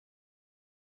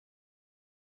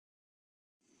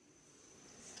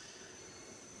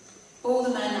All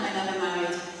the Men I Never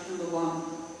Married, number 1.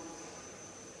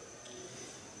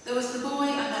 There was the boy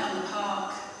I met on the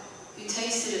park, who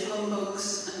tasted of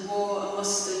humbugs and wore a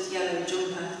mustard yellow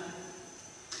jumper,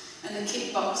 and the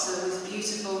kickboxer with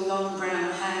beautiful long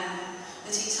brown hair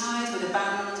that he tied with a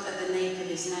band at the nape of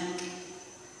his neck,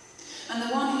 and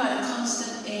the one who had a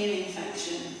constant ear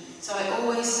infection, so I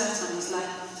always sat on his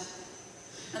left,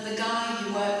 and the guy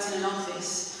who worked in an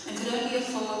office and could only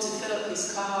afford to fill up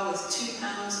his car with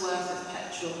 £2 worth of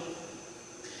petrol,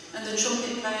 and the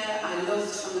trumpet player I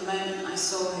loved from the moment I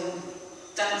saw him,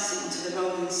 dancing to the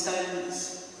Rolling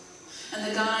Stones, and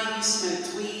the guy who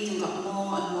smoked weed and got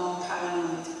more and more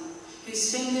paranoid,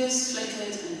 whose fingers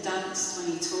flickered and danced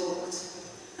when he talked,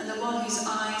 and the one whose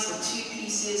eyes were 2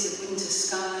 pieces of winter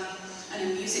sky,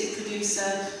 and a music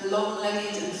producer,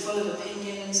 long-legged and full of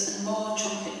opinions, and more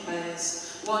trumpet players,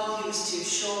 one who was too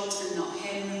short and not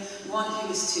him, one who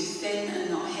was too thin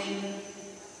and not him.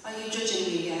 Are you judging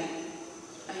me yet?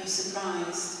 Are you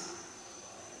surprised?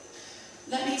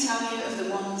 Let me tell you of the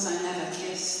ones I never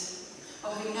kissed, or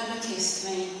who never kissed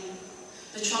me.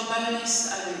 The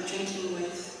trombonist I went drinking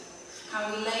with,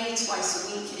 how we lay twice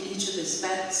a week in each other's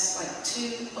beds like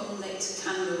 2 unlit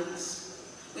candles.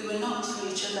 We were not for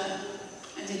each other,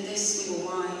 and in this we were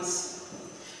wise.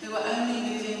 We were only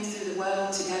moving through the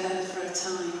world together for a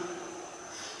time.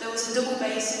 There was a double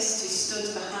bassist who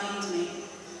stood behind me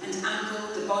and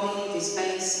angled the body of his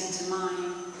bass into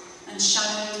mine and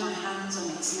shadowed my hands on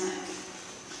its neck,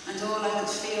 and all I could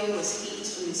feel was heat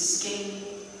from his skin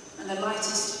and the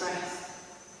lightest breath,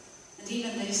 and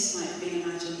even this might have been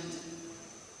imagined.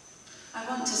 I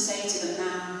want to say to them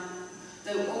now,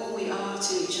 though all we are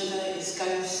to each other is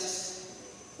ghosts,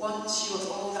 once you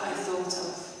were all that I thought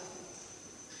of.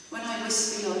 When I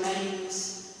whisper your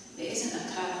names, it isn't a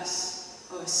curse,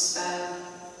 or a spell,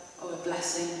 or a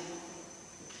blessing.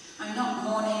 I'm not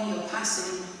mourning your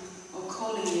passing, or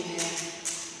calling you here.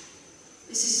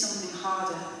 This is something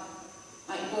harder,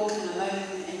 like walking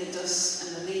alone in the dust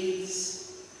and the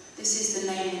leaves. This is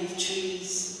the naming of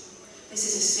trees. This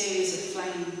is a series of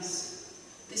flames.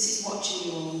 This is watching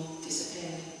you all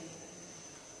disappear.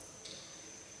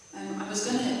 I was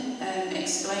going to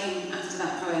explain after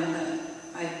that poem that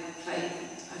I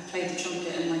played the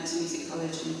trumpet and went to music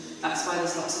college, and that's why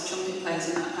there's lots of trumpet players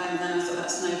in that poem, and then I thought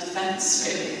that's no defence,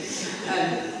 really.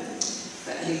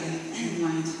 But anyway, never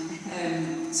mind.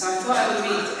 So I thought I would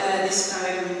read this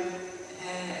poem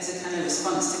as a kind of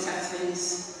response to Catherine's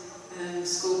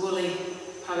school bully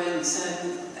poem. It's a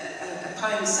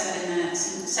poem set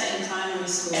in primary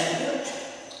school.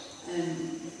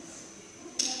 And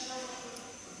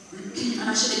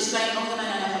I should explain, All the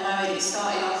Men I Never Married, it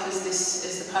started off as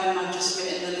the poem I'd just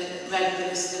written, read the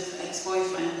list of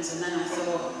ex-boyfriends, and then I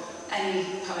thought any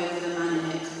poem with a man in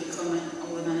it could become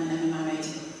All the Men I Never Married.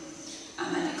 And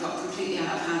then it got completely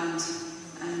out of hand,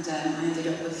 and I ended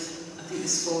up with, I think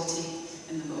there's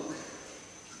 40 in the book.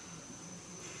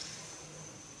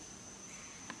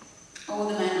 All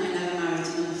the Men I Never Married,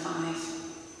 number 5.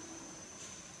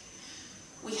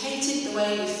 We hated the way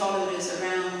you followed us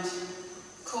around,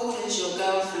 called us your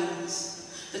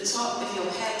girlfriends, the top of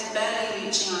your head barely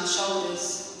reaching our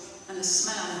shoulders, and the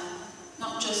smell,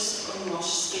 not just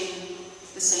unwashed skin,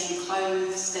 the same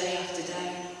clothes day after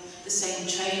day, the same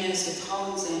trainers with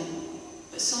holes in,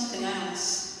 but something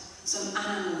else, some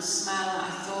animal smell that I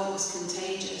thought was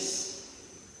contagious.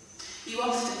 You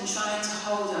often tried to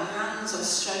hold our hands or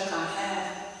stroke our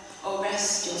hair, or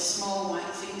rest your small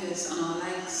white fingers on our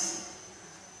legs.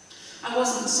 I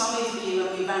wasn't sorry for you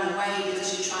when we ran away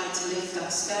because you tried to lift our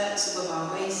skirts above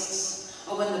our waists,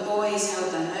 or when the boys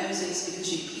held their noses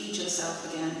because you peed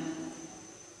yourself again.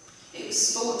 It was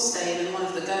sports day when one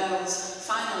of the girls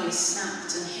finally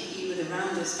snapped and hit you with a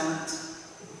rounder's bat.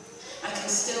 I can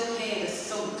still hear the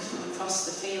thunk from across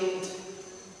the field.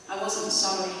 I wasn't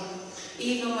sorry,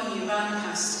 even when you ran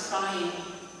past crying.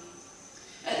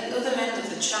 At the other end of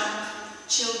the track,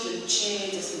 children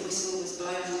cheered as the whistle was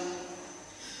blown.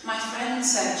 My friend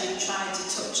said you tried to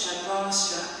touch her bra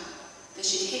strap, that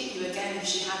she'd hit you again if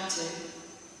she had to.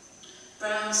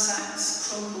 Brown sacks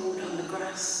crumpled on the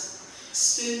grass,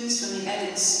 spoons from the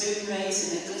Edit spoon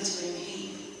race in a glittering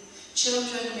heap,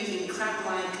 children moving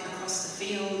crab-like across the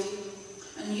field,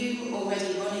 and you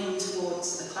already running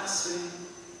towards the classroom.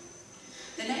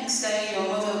 The next day your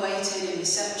mother waited in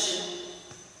reception.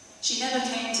 She never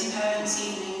came to parents'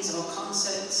 evenings or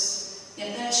concerts,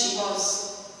 yet there she was,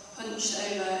 hunched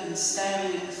over and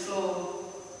staring at the floor,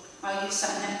 while you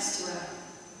sat next to her,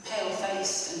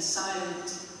 pale-faced and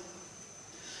silent.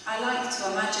 I like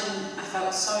to imagine I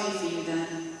felt sorry for you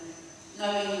then,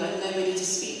 knowing you had nobody to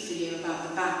speak for you about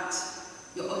the bat,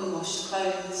 your unwashed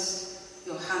clothes,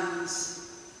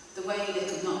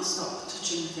 not stop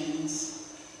touching things.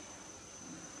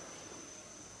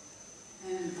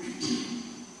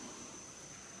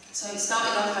 So it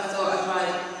started off, I thought I'd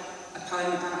write a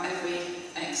poem about every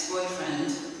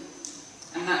ex-boyfriend,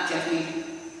 and that gave me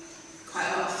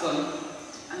quite a lot of fun.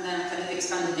 And then I kind of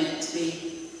expanded it to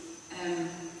be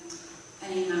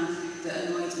any man that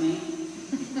annoyed me.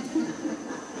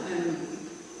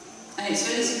 And it's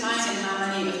really surprising how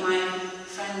many of my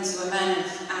friends who are men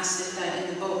have asked if they're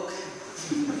in the book.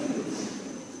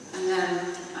 And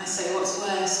then I say, what's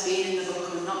worse, being in the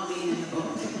book or not being in the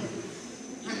book?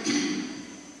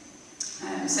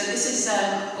 So this is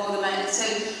all the men. So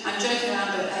I'm joking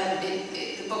around, but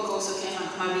the book also came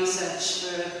out of my research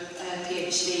for a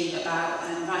PhD about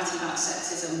writing about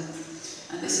sexism.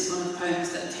 And this is one of the poems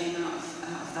that came out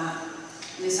of that.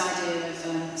 And this idea of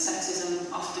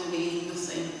sexism often being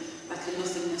nothing, like a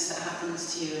nothingness that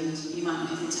happens to you, and you might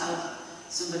not even tell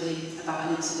somebody about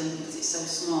an incident because it's so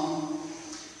small.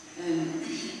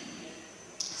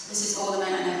 So this is All the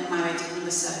Men I Never Married,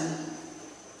 number 7.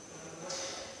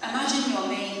 Imagine you're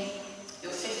me,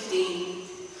 you're 15,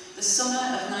 the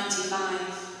summer of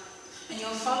 95, and you're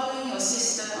following your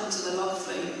sister onto the log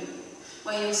flume,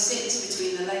 where you'll sit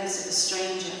between the legs of a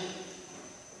stranger.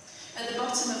 At the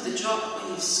bottom of the drop,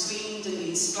 when you've screamed and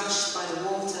been splashed by the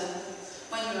water,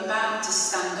 when you're about to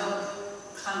stand up,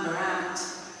 clamber out,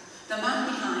 the man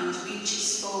behind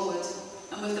reaches forward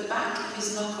and with the back of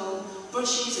his knuckle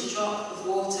brushes a drop of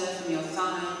water from your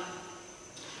thigh.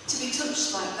 To be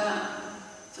touched like that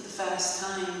for the first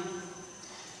time.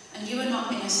 And you are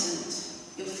not innocent,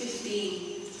 you're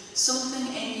 15. Something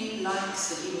in you likes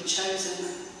that you were chosen.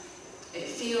 It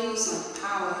feels like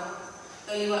power,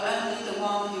 though you are only the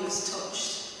one who was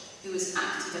touched, who was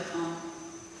acted upon.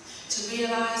 To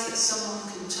realise that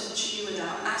someone can touch you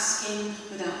without asking,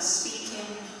 without speaking,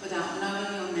 without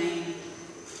knowing your name,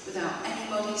 without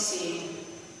anybody seeing.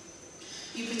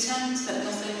 You pretend that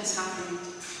nothing has happened.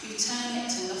 You turn it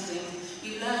to nothing.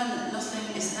 You learn that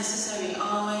nothing is necessary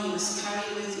armour you must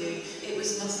carry with you. It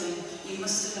was nothing. You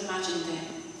must have imagined it.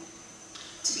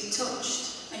 To be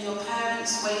touched, and your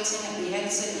parents waiting at the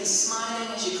exit and smiling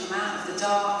as you come out of the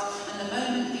dark, and the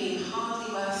moment being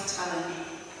hardly worth telling.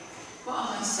 What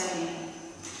am I saying?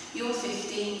 You're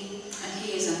 15, and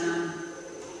he is a man.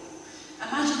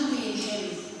 Imagine being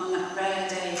him on that rare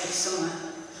day of summer.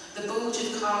 The bulge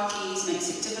of car keys makes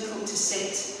it difficult to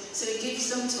sit, so he gives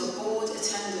them to a bored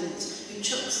attendant who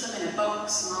chucks them in a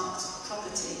box marked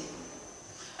property.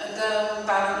 A girl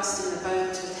balanced in the boat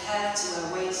with hair to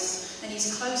her waist, and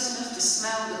he's close enough to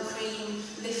smell the cream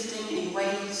lifting in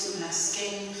waves from her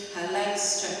skin, her legs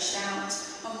stretched out.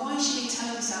 And why should he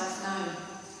tell himself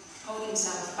no, hold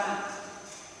himself back?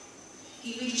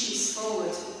 He reaches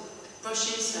forward,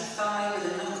 brushes her thigh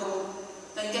with a knuckle,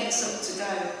 then gets up to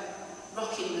go,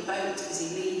 rocking the boat as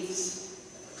he leaves.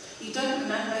 You don't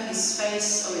remember his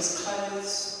face or his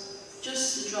clothes,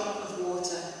 just the drop of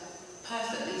water,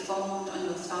 perfectly formed on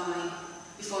your thigh,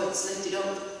 before it's lifted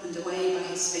up and away by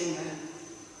his finger.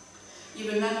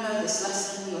 You remember this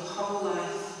lesson your whole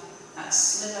life, that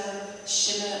sliver,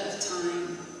 shimmer of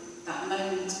time, that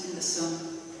moment in the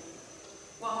sun.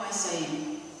 What am I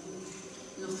saying?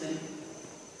 Nothing.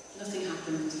 Nothing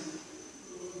happened.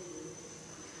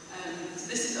 So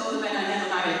this is All the Men I Never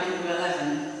Married, number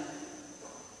 11.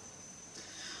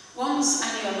 Once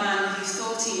I knew a man who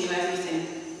thought he knew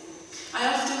everything. I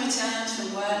often returned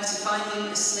from work to find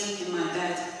him asleep in my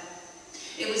bed.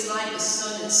 It was like the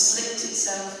sun had slipped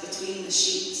itself between the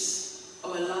sheets,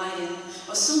 or a lion,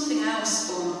 or something else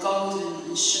born golden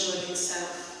and sure of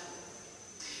itself.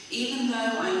 Even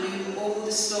though I knew all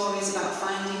the stories about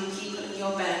finding people in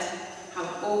your bed, how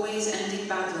it always ended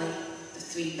badly, the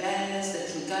 3 bears, the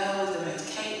little girl with the red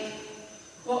cape,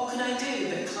 what could I do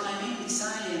but climb in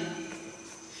beside him?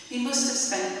 He must have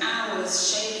spent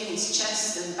hours shaving his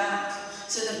chest and back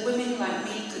so that women like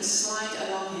me could slide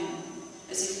along him,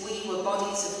 as if we were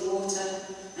bodies of water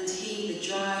and he the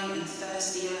dry and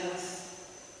thirsty earth.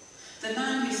 The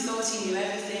man who thought he knew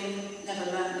everything never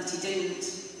learned that he didn't,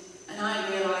 and I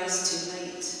realised too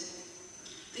late.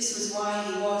 This was why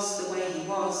he was the way he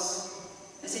was,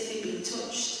 as if he'd been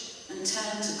touched and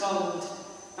turned to gold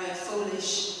by a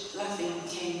foolish, laughing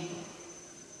king.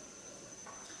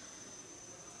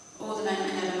 All the Men I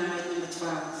Never Married, number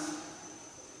 12.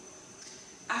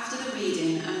 After the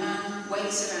reading, a man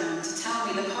waits around to tell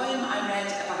me the poem I read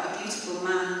about a beautiful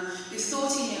man who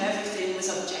thought he knew everything was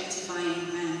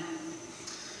objectifying men.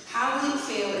 How would it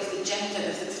feel if the gender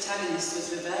of the protagonist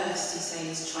was reversed, he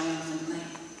says triumphantly.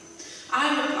 I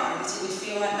reply that it would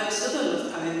feel like most other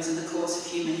love poems in the course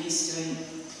of human history.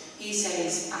 He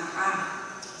says,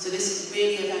 aha, so this is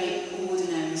really a very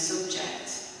ordinary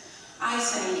subject. I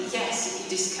say yes if you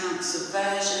discount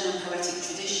subversion and poetic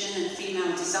tradition and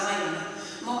female desire.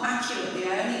 More accurately,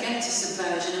 I only get to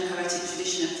subversion and poetic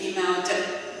tradition and female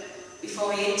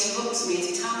before he interrupts me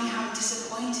to tell me how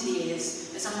disappointed he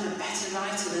is, as I'm a better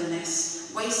writer than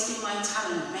this, wasting my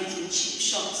talent making cheap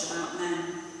shots about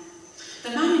men.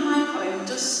 The man in my poem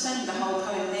does spend the whole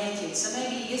poem naked, so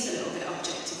maybe he is a little bit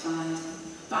objectified,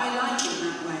 but I like it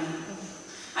that way.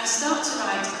 I start to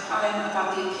write a poem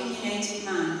about the opinionated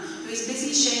man who is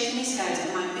busy shaking his head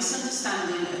at my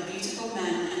misunderstanding of beautiful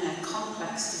men and their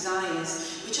complex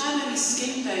desires, which I've only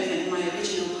skimmed over in my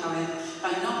original poem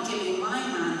by not giving my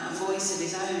man a voice of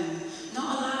his own,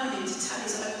 not allowing him to tell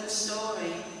his own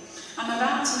story. I'm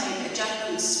about to make a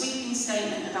general sweeping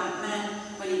statement about men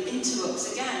when he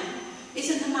interrupts again.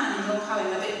 Isn't the man in your poem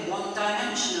a bit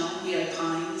one-dimensional, he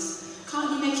opines?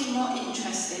 Can't you make him more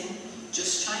interesting?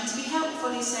 Just trying to be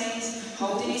helpful, he says,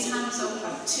 holding his hands up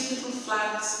like two little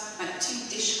flags, like two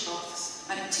dishcloths,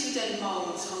 like two dead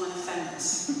moles hung on a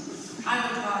fence. I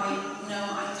reply, no,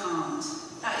 I can't.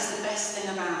 That is the best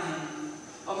thing about him.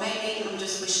 Or maybe I'm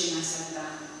just wishing I said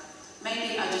that.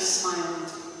 Maybe I just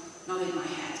smiled, nodded my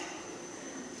head.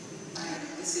 Right,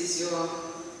 this is your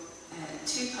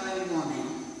two-poem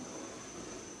warning.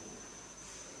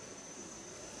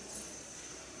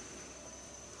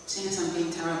 Seeing as I'm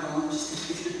being terrible, I'm just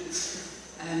going to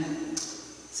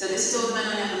so this is All the Men I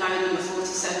Never Married, number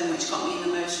 47, which got me in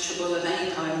the most trouble of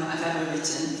any poem that I've ever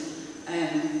written.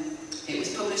 It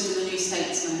was published in the New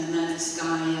Statesman, and then this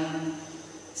guy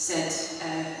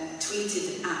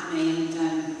tweeted at me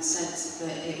and said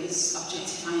that it was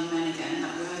objectifying men again,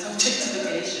 that word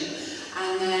objectification,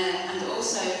 and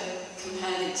also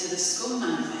compared it to the Scum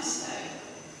Manifesto,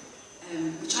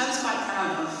 which I was quite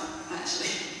proud of,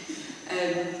 actually.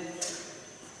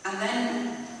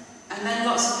 And then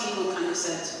lots of people kind of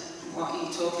said, what are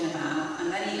you talking about? And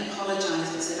then he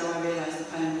apologised and said, oh, I realised the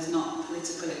poem was not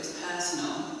political, it was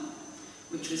personal,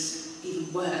 which was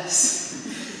even worse.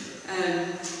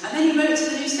 And then he wrote to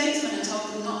the New Statesman and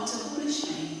told them not to publish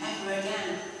me ever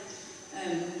again.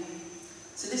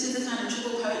 So this is the kind of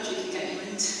trouble poetry can get you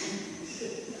into.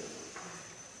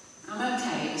 I'm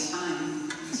okay, it was fine,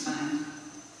 it was fine.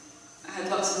 I had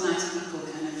lots of nice people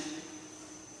kind of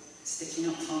sticking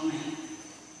up for me.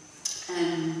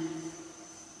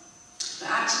 But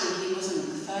actually, he wasn't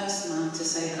the first man to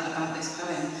say that about this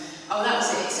poem. Oh, that was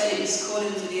it. It said it was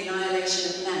calling for the annihilation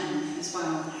of men as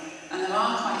well. And there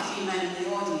are quite a few men in the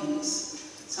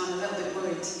audience, so I'm a little bit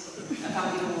worried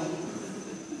about you all.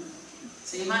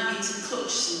 So you might need to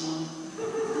clutch someone.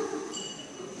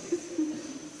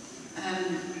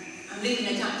 I'm leaving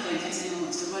a gap here in case anyone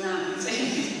wants to run out and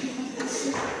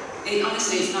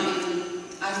honestly, it's not even.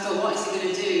 I thought, what is he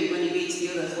going to do when he reads the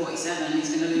other 47? He's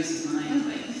going to lose his mind.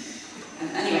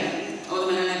 Anyway, All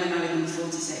the Men I Never Married, number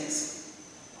 46.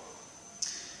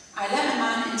 I let a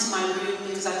man into my room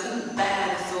because I couldn't bear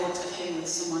the thought of him with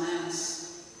someone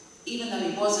else, even though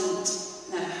he wasn't,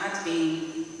 never had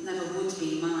been, never would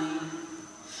be mine.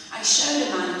 I showed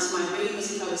a man into my room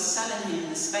as if I was selling him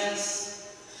the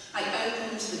space. I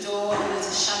opened the door and let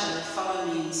a shadow follow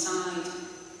me inside.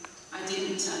 I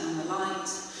didn't turn on the light.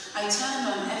 I turned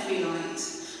on every light.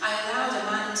 I allowed a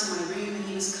man into my room and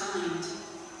he was kind.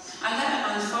 I let a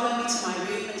man follow me to my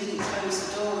room and didn't close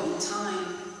the door in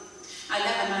time. I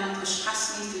let a man push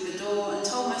past me through the door and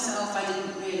told myself I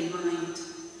didn't really mind.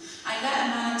 I let a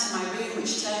man into my room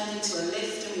which turned into a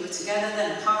lift and we were together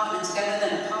then apart and together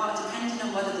then apart depending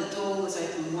on whether the door was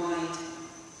open wide.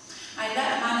 I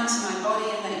let a man into my body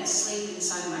and let him sleep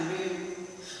inside my room.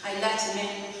 I let him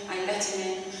in, I let him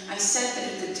in. I said that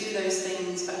he could do those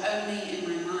things, but only in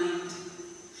my mind.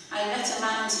 I let a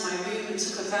man into my room and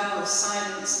took a vow of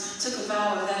silence, took a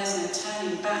vow of there's no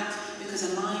turning back, because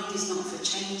a mind is not for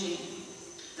changing.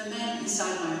 The men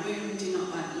inside my room do not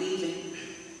like leaving.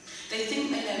 They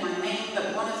think they know my name,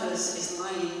 but one of us is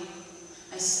lying.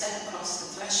 I step across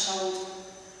the threshold.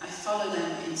 I follow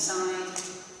them inside.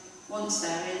 Once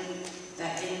they're in,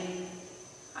 they're in.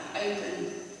 I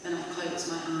open, then I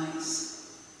close my eyes.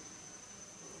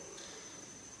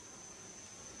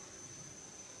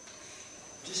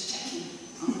 Just checking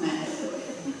on men.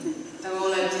 They're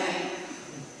all okay.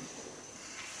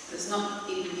 There's not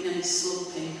even been any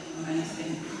slumping or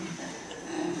anything.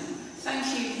 Thank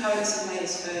you, Poets and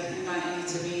Ways, for inviting me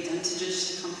to read and to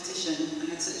judge the competition. I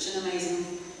had such an amazing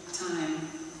time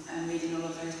reading all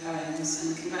of those poems,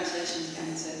 and congratulations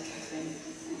again to Catherine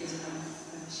and Isabel.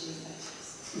 She was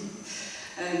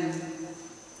there.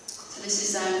 So this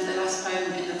is the last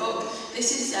poem in the book.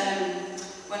 This is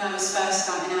When I was first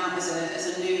starting out as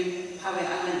a new poet,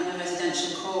 I went on a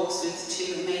residential course with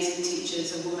two amazing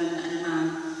teachers, a woman and a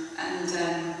man. And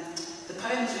the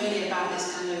poem's really about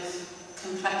this kind of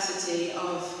complexity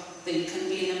of that you can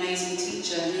be an amazing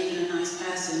teacher and even a nice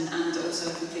person and also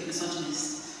a complete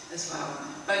misogynist as well.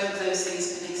 Both of those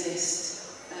things can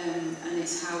exist, and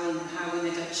it's how we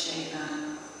negotiate that.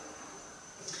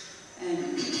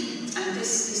 And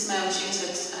this male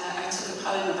tutor, I took a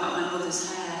poem about my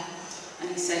mother's hair, and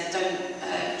he said, don't,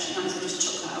 you might as well just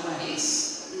chuck that away.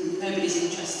 Nobody's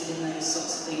interested in those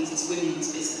sorts of things, it's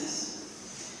women's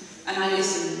business. And I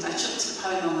listened, I chucked the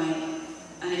poem away,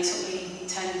 and it took me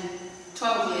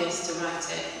 12 years to write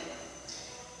it.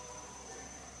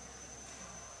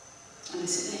 And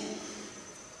this is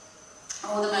it.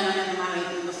 All the men I never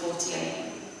married, number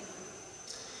 48.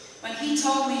 When he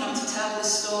told me not to tell the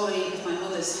story of my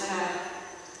mother's hair,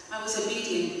 I was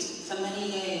obedient for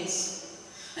many years,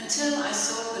 until I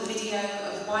saw the video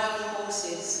of wild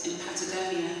horses in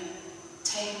Patagonia,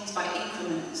 tamed by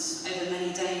increments over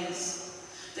many days.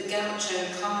 The gaucho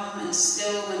calm and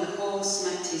still when the horse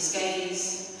met his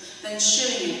gaze, then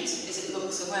shooing it as it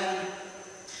looks away.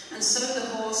 And so the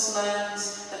horse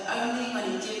learns that only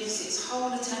when it gives its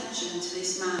whole attention to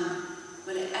this man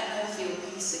will it ever feel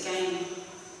peace again.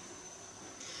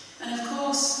 And of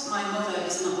course, my mother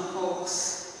is not a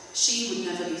horse. She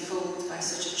would never be fooled by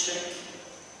such a trick.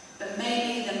 But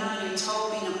maybe the man who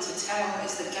told me not to tell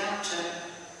is the gaucho.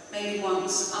 Maybe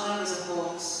once I was a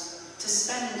horse, to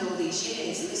spend all these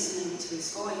years listening to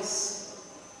his voice.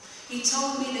 He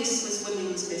told me this was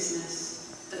women's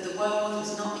business, that the world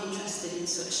was not interested in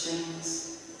such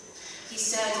things. He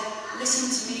said,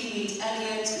 listen to me read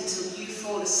Eliot until you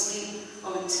fall asleep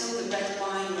or until the red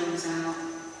wine runs out.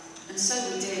 And so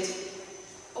we did,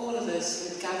 all of us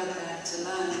who had gathered there to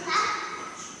learn.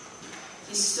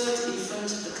 He stood in front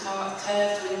of the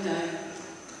curved window,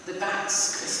 the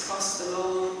bats crisscrossed the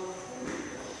lawn.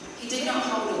 He did not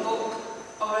hold a book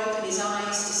or open his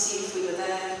eyes to see if we were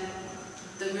there.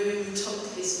 The room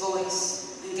took his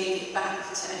voice and gave it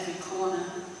back to every corner.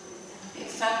 It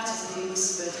felt as if he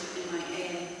whispered in my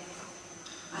ear.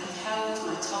 I had held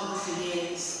my tongue for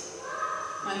years.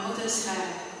 My mother's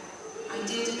hair, I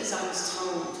did as I was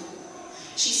told.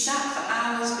 She sat for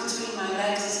hours between my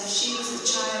legs as if she was the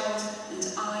child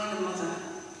and I the mother.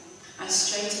 I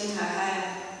straightened her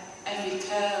hair, every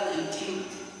curl and kink,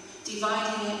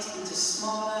 dividing it into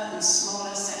smaller and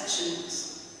smaller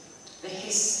sections. The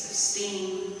hiss of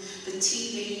steam, the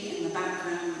TV in the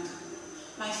background.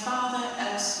 My father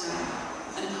elsewhere,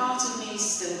 and part of me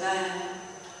still there.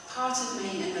 Part of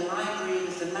me in the library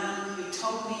with the man who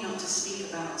told me not to speak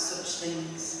about such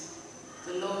things.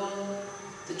 The lawn,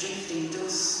 the drifting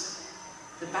dusk,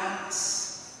 the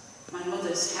bats, my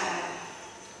mother's hair,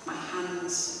 my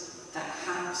hands, that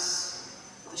house,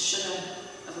 the shudder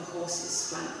of a horse's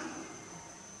flank.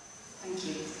 Thank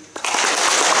you.